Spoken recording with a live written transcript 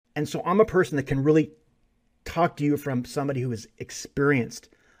And so I'm a person that can really talk to you from somebody who has experienced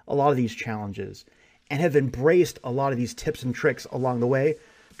a lot of these challenges and have embraced a lot of these tips and tricks along the way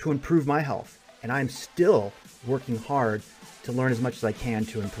to improve my health. And I'm still working hard to learn as much as I can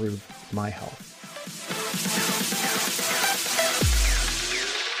to improve my health.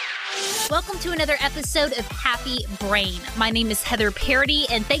 Welcome to another episode of Happy Brain. My name is Heather Parody,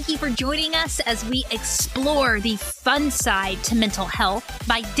 and thank you for joining us as we explore the fun side to mental health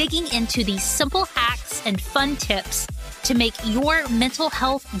by digging into the simple hacks and fun tips to make your mental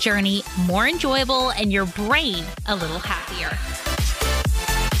health journey more enjoyable and your brain a little happier.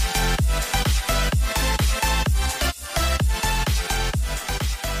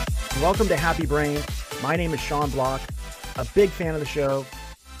 Welcome to Happy Brain. My name is Sean Block, a big fan of the show,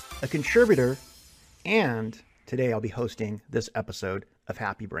 a contributor, and today I'll be hosting this episode of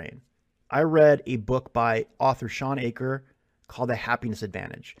Happy Brain. I read a book by author Shawn Achor called The Happiness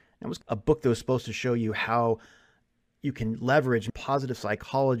Advantage. It was a book that was supposed to show you how you can leverage positive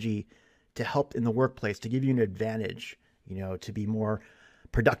psychology to help in the workplace, to give you an advantage, to be more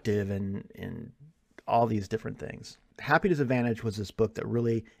productive and all these different things. Happiness Advantage was this book that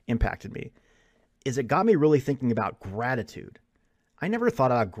really impacted me. It got me really thinking about gratitude. I never thought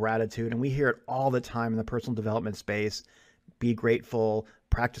about gratitude, and we hear it all the time in the personal development space. Be grateful,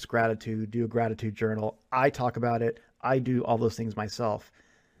 practice gratitude, do a gratitude journal. I talk about it. I do all those things myself.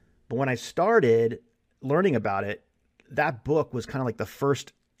 But when I started learning about it, that book was kind of like the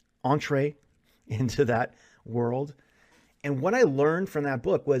first entree into that world. And what I learned from that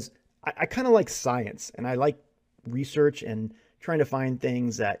book was I kind of like science, and I like research and trying to find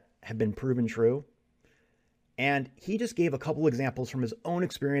things that have been proven true. And he just gave a couple examples from his own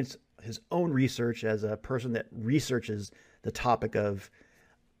experience, his own research as a person that researches the topic of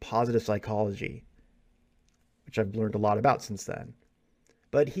positive psychology, which I've learned a lot about since then.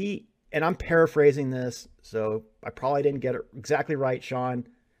 But and I'm paraphrasing this, so I probably didn't get it exactly right, Sean,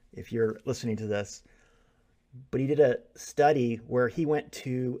 if you're listening to this. But he did a study where he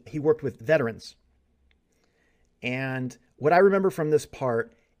worked with veterans. And what I remember from this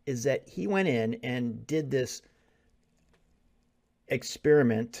part is that he went in and did this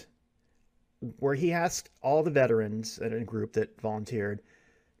experiment where he asked all the veterans in a group that volunteered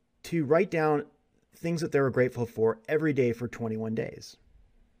to write down things that they were grateful for every day for 21 days.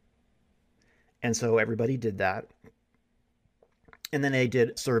 And so everybody did that. And then they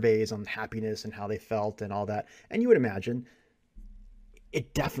did surveys on happiness and how they felt and all that. And you would imagine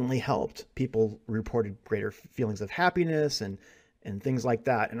it definitely helped. People reported greater feelings of happiness and things like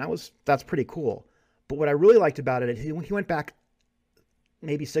that. And that's pretty cool. But what I really liked about it, he went back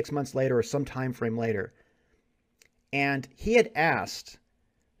maybe 6 months later or some time frame later, and he had asked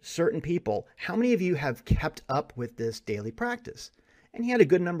certain people, how many of you have kept up with this daily practice? And he had a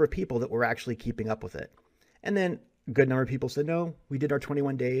good number of people that were actually keeping up with it. And then a good number of people said, no, we did our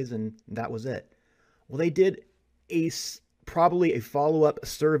 21 days and that was it. Well, they did probably a follow-up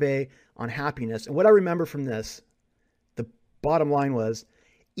survey on happiness. And what I remember from this, the bottom line was,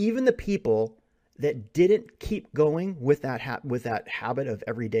 even the people that didn't keep going with that habit of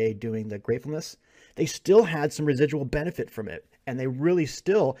every day doing the gratefulness, they still had some residual benefit from it. And they really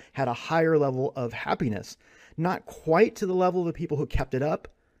still had a higher level of happiness. Not quite to the level of the people who kept it up,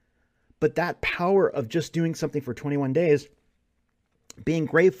 but that power of just doing something for 21 days, being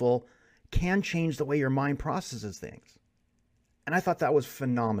grateful, can change the way your mind processes things. And I thought that was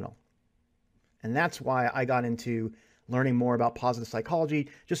phenomenal. And that's why I got into learning more about positive psychology,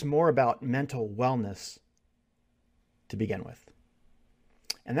 just more about mental wellness to begin with.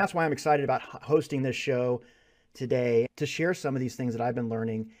 And that's why I'm excited about hosting this show today, to share some of these things that I've been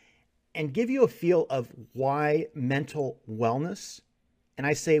learning and give you a feel of why mental wellness, and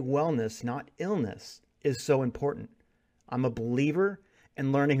I say wellness, not illness, is so important. I'm a believer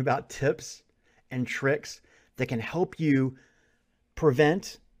in learning about tips and tricks that can help you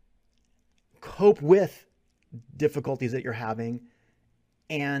prevent, cope with difficulties that you're having,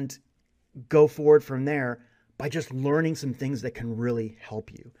 and go forward from there by just learning some things that can really help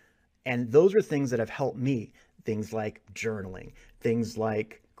you. And those are things that have helped me, things like journaling, things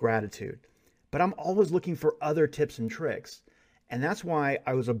like gratitude. But I'm always looking for other tips and tricks. And that's why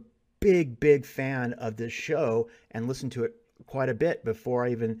I was a big, big fan of this show and listened to it quite a bit before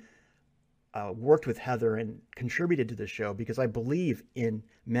I even worked with Heather and contributed to the show, because I believe in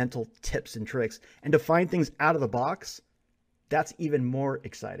mental tips and tricks. And to find things out of the box, that's even more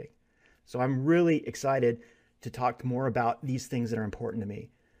exciting. So I'm really excited to talk more about these things that are important to me.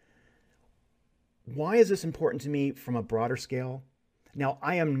 Why is this important to me from a broader scale? Now,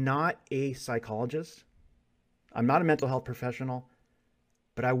 I am not a psychologist. I'm not a mental health professional.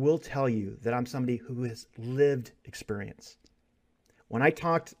 but I will tell you that I'm somebody who has lived experience. When I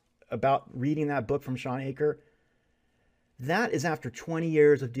talked about reading that book from Shawn Achor, that is after 20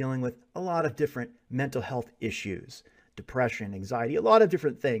 years of dealing with a lot of different mental health issues, depression, anxiety, a lot of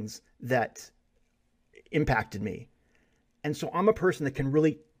different things that impacted me. And so I'm a person that can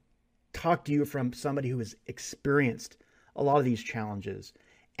really talk to you from somebody who has experienced a lot of these challenges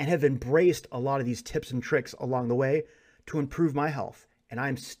and have embraced a lot of these tips and tricks along the way to improve my health. And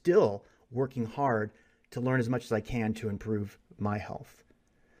I'm still working hard to learn as much as I can to improve my health.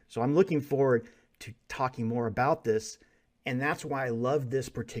 So I'm looking forward to talking more about this. And that's why I love this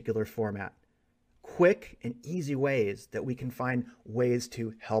particular format. Quick and easy ways that we can find ways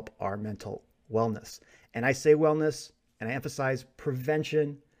to help our mental wellness. And I say wellness, and I emphasize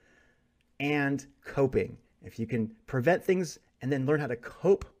prevention and coping. If you can prevent things and then learn how to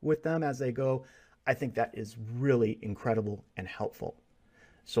cope with them as they go, I think that is really incredible and helpful.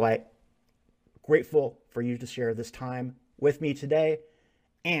 So I'm grateful for you to share this time with me today.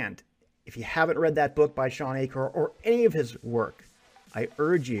 And if you haven't read that book by Shawn Achor or any of his work, I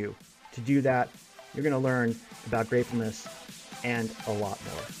urge you to do that. You're going to learn about gratefulness and a lot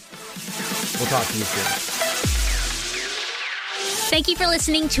more. We'll talk to you soon. Thank you for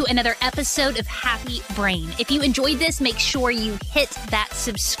listening to another episode of Happy Brain. If you enjoyed this, make sure you hit that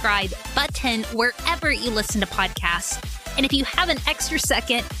subscribe button wherever you listen to podcasts. And if you have an extra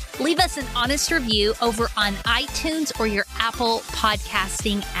second, leave us an honest review over on iTunes or your Apple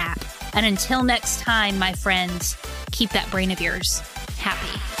podcasting app. And until next time, my friends, keep that brain of yours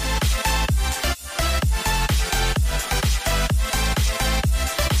happy.